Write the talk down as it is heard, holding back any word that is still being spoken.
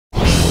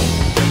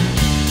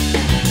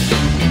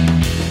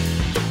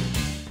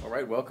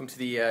Alright, welcome to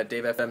the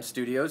Dave FM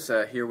studios.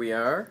 Here we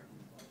are,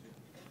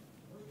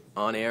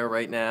 on air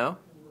right now.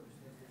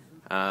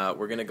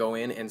 We're going to go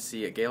in and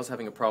see, Gayle's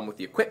having a problem with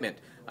the equipment.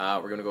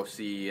 We're going to go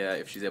see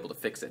if she's able to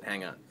fix it.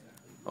 Hang on.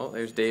 Oh,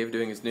 there's Dave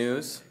doing his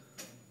news.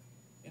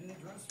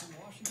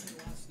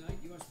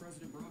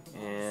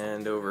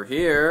 And over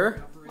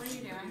here, What are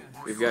you doing?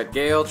 we've got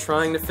Gayle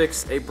trying to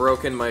fix a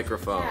broken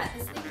microphone. Yeah,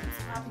 this thing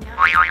keeps popping out.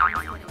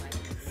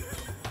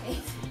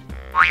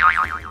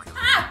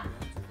 Ah!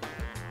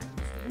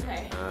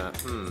 Okay.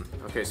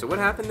 Okay, so what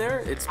happened there?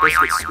 It's supposed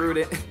to get screwed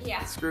in.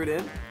 Yeah. Screwed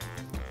in?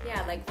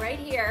 Yeah, like right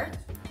here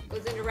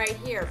goes into right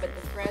here, but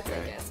the threads, I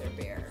guess, are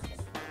bare.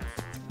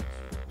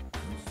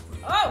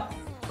 Oh!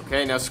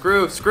 Okay, now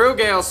screw,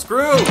 Gayle,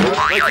 screw!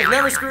 Like you've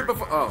never screwed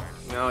before. Oh,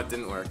 no, it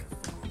didn't work.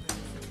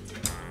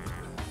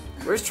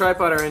 Where's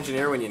Tripod, our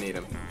engineer, when you need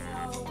him?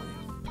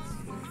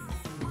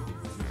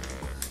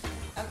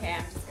 Okay,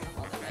 I'm just gonna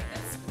hold it like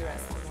this for the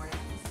rest of the morning.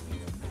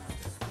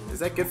 Is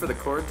that good for the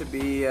cord to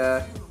be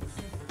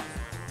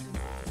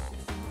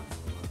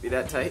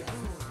that tight?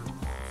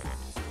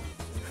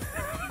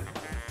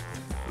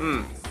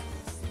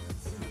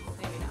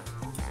 Maybe not.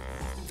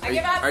 I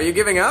give up! Are you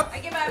giving up? I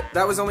give up!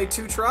 That was only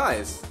 2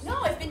 tries. No,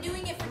 I've been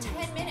doing it for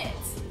 10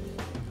 minutes.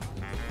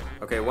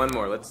 Okay, one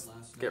more. Let's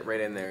get right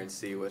in there and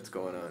see what's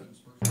going on.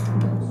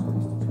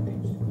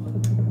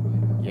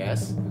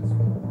 Yes.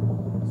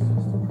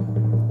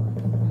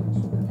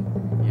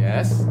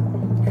 Yes.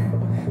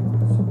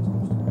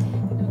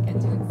 Don't get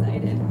too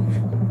excited.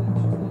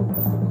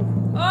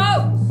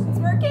 Oh! It's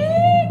working!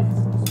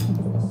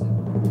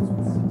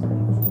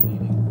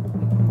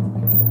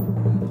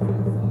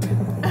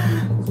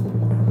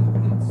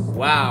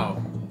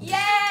 Wow. Yay!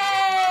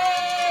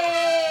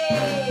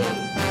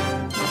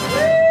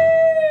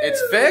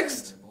 It's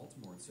fixed?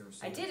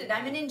 I did it.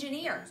 I'm an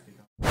engineer.